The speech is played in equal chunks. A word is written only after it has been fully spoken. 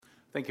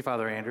Thank you,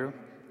 Father Andrew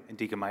and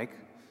Deacon Mike.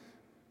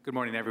 Good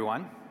morning,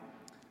 everyone.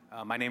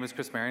 My name is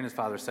Chris Marion, as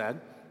Father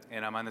said,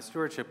 and I'm on the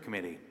Stewardship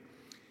Committee.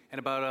 And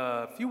about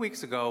a few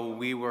weeks ago,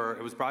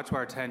 it was brought to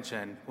our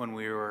attention when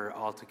we were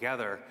all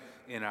together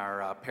in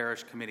our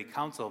parish committee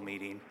council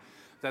meeting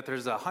that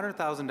there's a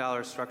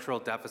 $100,000 structural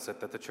deficit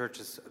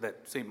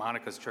that St.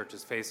 Monica's Church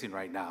is facing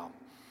right now.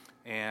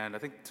 And I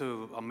think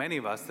to many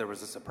of us, there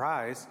was a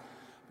surprise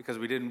because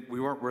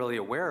we weren't really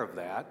aware of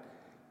that.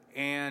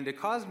 And it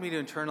caused me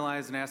to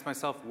internalize and ask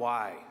myself,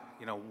 why?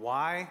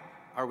 Why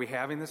are we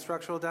having this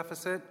structural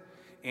deficit?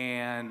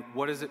 And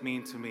what does it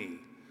mean to me?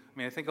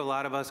 I think a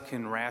lot of us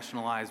can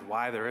rationalize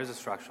why there is a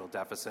structural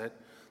deficit.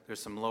 There's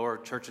some lower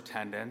church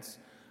attendance.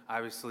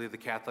 Obviously, the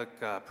Catholic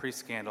priest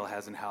scandal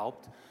hasn't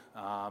helped.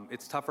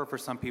 It's tougher for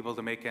some people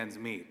to make ends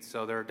meet.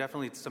 So there are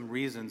definitely some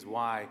reasons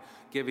why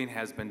giving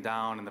has been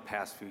down in the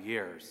past few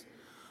years.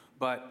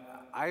 But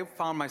I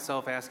found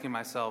myself asking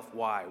myself,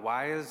 why?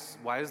 Why is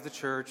the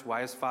church,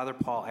 why is Father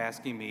Paul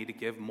asking me to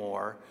give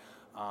more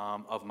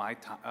of my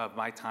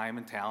time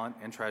and talent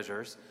and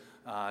treasures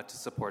to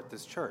support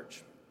this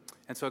church?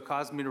 And so it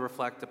caused me to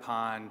reflect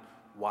upon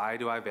why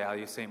do I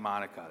value St.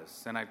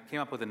 Monica's? And I came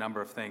up with a number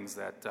of things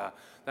that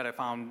I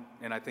found,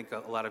 and I think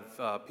a lot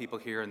of people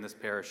here in this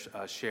parish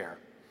share.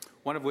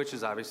 One of which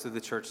is obviously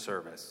the church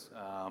service,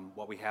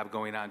 what we have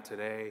going on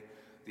today,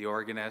 the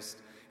organist,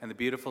 and the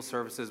beautiful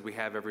services we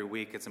have every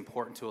week. It's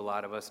important to a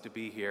lot of us to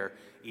be here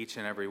each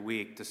and every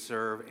week to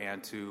serve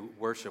and to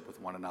worship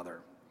with one another.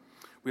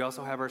 We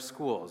also have our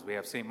schools. We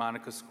have St.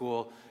 Monica's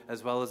School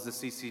as well as the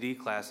CCD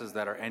classes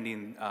that are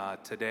ending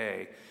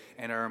today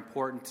and are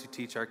important to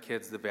teach our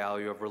kids the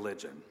value of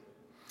religion.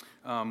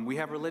 We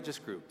have religious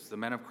groups, the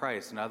Men of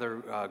Christ, and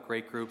other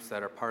great groups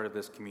that are part of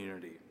this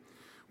community.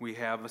 We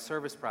have a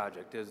service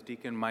project. As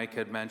Deacon Mike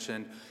had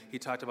mentioned, he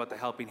talked about the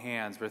Helping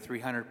Hands, where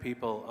 300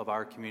 people of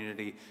our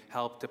community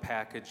help to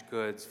package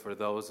goods for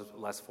those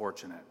less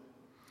fortunate.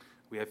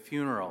 We have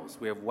funerals,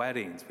 we have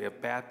weddings, we have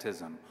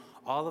baptism.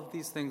 All of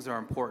these things are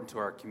important to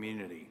our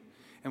community.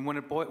 And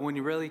when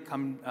you really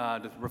come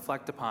to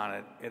reflect upon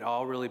it, it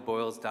all really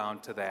boils down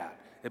to that.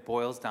 It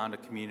boils down to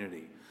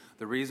community.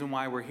 The reason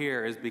why we're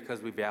here is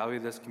because we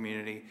value this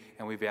community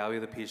and we value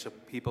the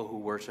people who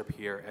worship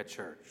here at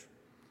church.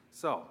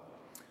 So,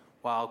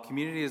 while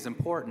community is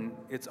important,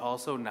 it's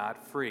also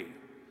not free.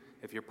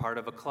 If you're part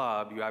of a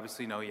club, you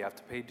obviously know you have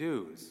to pay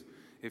dues.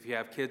 If you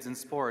have kids in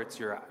sports,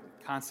 you're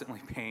constantly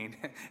paying,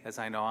 as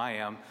I know I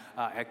am,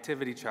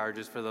 activity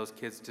charges for those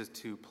kids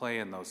to play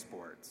in those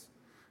sports.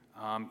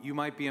 You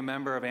might be a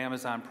member of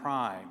Amazon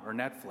Prime or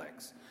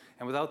Netflix,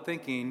 and without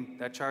thinking,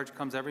 that charge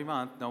comes every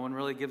month. No one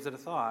really gives it a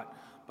thought,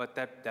 but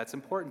that's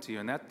important to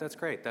you, and that's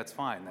great. That's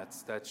fine.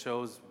 That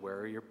shows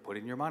where you're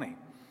putting your money.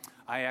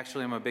 I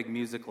actually am a big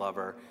music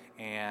lover,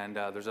 and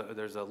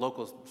there's a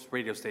local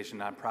radio station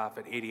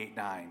nonprofit,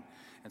 88.9,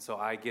 and so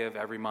I give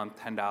every month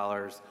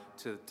 $10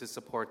 to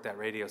support that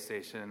radio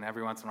station. And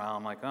every once in a while,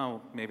 I'm like,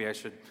 oh, maybe I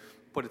should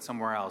put it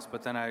somewhere else.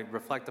 But then I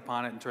reflect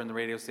upon it and turn the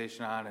radio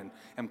station on, and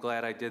I'm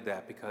glad I did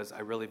that because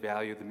I really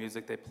value the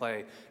music they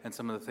play and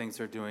some of the things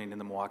they're doing in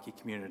the Milwaukee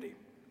community.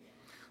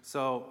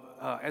 So,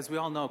 as we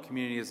all know,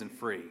 community isn't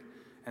free.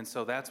 And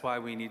so that's why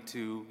we need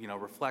to,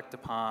 reflect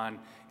upon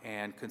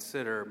and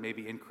consider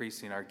maybe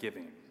increasing our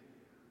giving.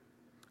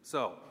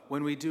 So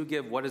when we do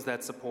give, what does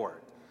that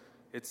support?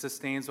 It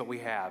sustains what we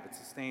have. It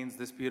sustains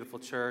this beautiful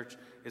church.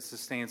 It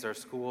sustains our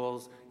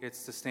schools. It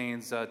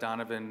sustains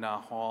Donovan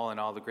Hall and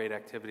all the great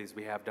activities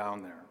we have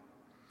down there.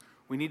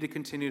 We need to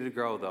continue to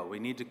grow, though. We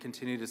need to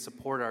continue to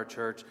support our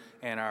church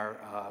and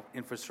our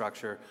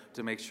infrastructure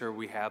to make sure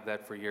we have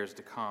that for years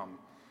to come.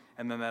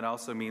 And then that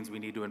also means we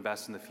need to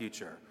invest in the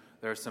future.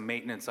 There are some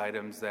maintenance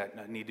items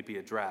that need to be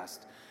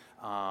addressed.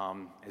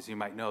 As you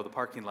might know, the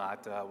parking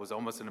lot was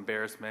almost an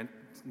embarrassment.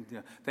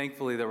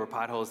 Thankfully, there were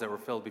potholes that were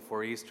filled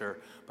before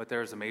Easter, but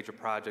there's a major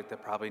project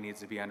that probably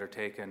needs to be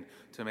undertaken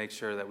to make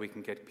sure that we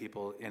can get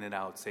people in and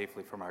out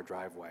safely from our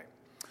driveway.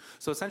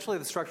 So essentially,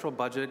 the structural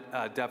budget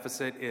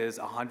deficit is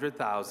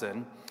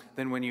 $100,000.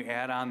 Then when you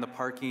add on the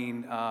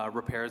parking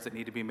repairs that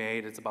need to be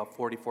made, it's about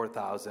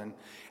 $44,000. And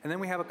then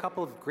we have a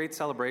couple of great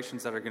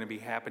celebrations that are going to be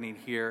happening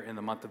here in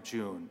the month of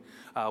June.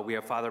 We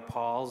have Father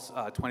Paul's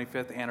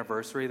 25th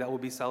anniversary that we'll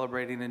be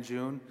celebrating in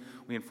June.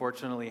 We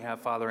unfortunately have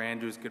Father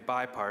Andrew's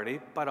goodbye party,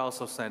 but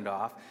also send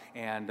off.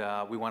 And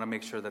we want to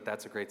make sure that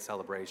that's a great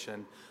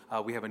celebration.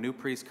 We have a new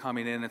priest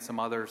coming in and some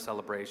other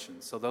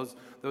celebrations. So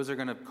those are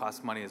going to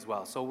cost money as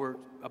well. So we're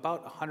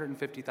about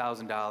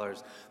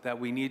 $150,000 that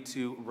we need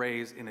to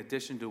raise in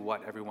addition to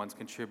what everyone's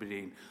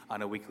contributing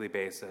on a weekly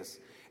basis.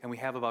 And we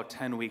have about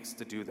 10 weeks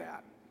to do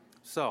that.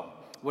 So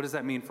what does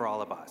that mean for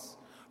all of us?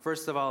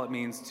 First of all, it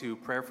means to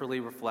prayerfully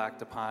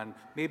reflect upon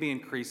maybe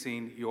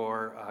increasing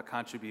your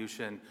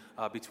contribution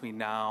between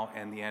now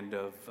and the end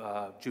of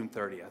June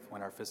 30th,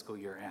 when our fiscal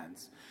year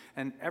ends.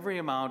 And every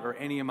amount or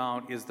any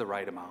amount is the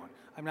right amount.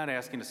 I'm not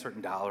asking a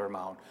certain dollar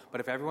amount,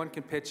 but if everyone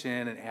can pitch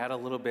in and add a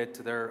little bit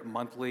to their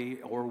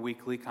monthly or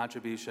weekly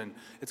contribution,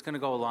 it's going to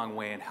go a long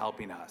way in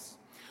helping us.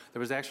 There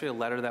was actually a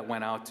letter that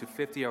went out to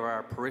 50 of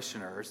our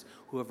parishioners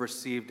who have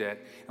received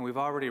it, and we've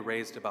already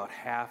raised about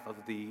half of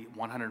the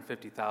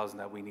 $150,000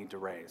 that we need to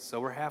raise. So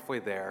we're halfway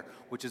there,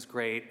 which is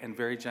great and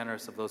very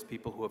generous of those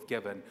people who have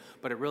given,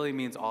 but it really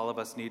means all of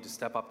us need to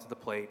step up to the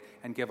plate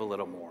and give a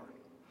little more.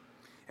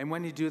 And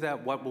when you do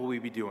that, what will we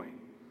be doing?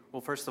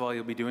 Well, first of all,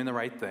 you'll be doing the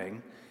right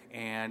thing,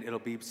 and it'll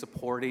be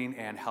supporting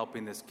and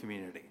helping this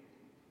community.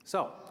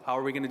 So, how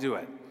are we going to do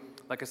it?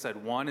 Like I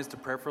said, one is to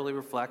prayerfully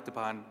reflect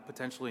upon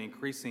potentially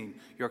increasing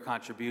your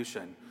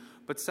contribution.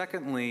 But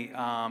secondly,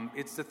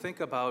 it's to think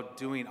about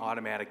doing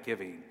automatic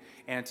giving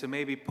and to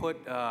maybe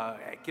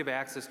give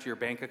access to your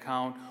bank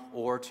account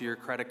or to your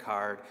credit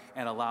card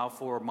and allow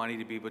for money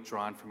to be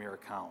withdrawn from your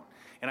account.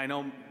 And I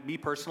know me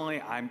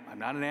personally, I'm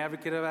not an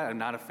advocate of that, I'm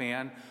not a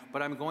fan,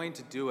 but I'm going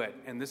to do it,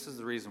 and this is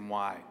the reason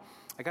why.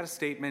 I got a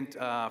statement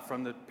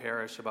from the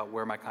parish about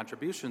where my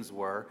contributions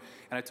were,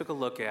 and I took a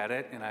look at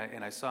it, and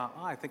I saw,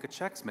 I think a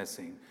check's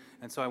missing.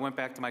 And so I went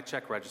back to my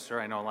check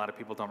register. I know a lot of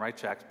people don't write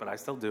checks, but I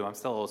still do. I'm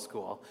still old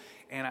school.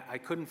 And I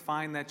couldn't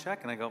find that check,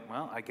 and I go,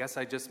 well, I guess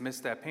I just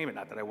missed that payment.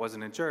 Not that I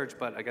wasn't in church,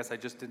 but I guess I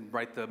just didn't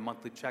write the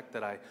monthly check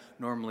that I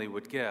normally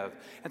would give.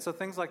 And so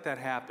things like that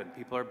happen.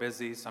 People are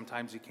busy.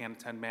 Sometimes you can't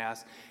attend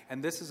Mass.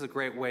 And this is a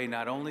great way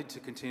not only to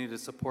continue to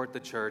support the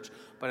church,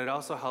 but it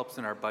also helps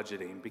in our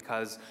budgeting,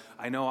 because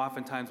I know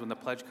oftentimes when the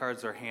pledge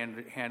cards are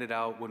handed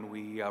out, when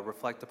we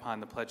reflect upon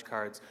the pledge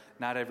cards,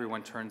 not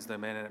everyone turns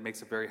them in, and it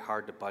makes it very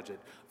hard to budget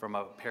from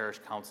a parish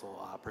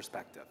council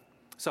perspective.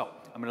 So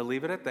I'm going to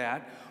leave it at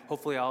that.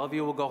 Hopefully all of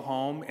you will go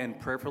home and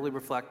prayerfully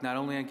reflect not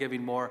only on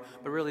giving more,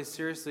 but really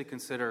seriously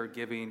consider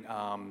giving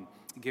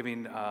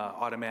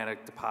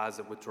automatic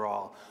deposit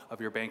withdrawal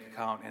of your bank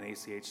account and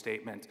ACH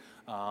statement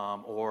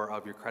or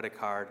of your credit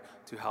card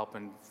to help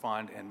and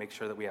fund and make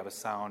sure that we have a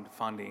sound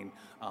funding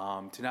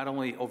to not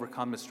only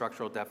overcome the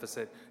structural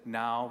deficit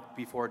now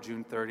before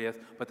June 30th,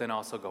 but then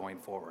also going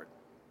forward.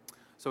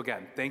 So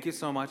again, thank you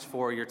so much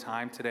for your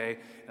time today.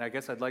 And I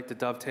guess I'd like to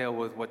dovetail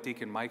with what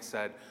Deacon Mike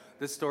said.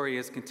 This story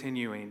is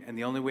continuing, and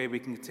the only way we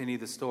can continue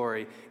the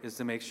story is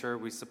to make sure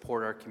we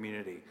support our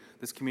community.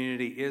 This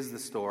community is the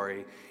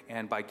story,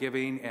 and by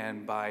giving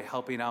and by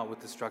helping out with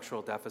the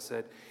structural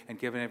deficit and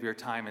giving of your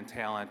time and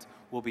talent,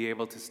 we'll be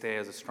able to stay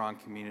as a strong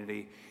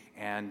community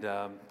and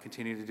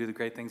continue to do the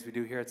great things we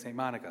do here at St.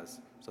 Monica's.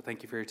 So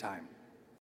thank you for your time.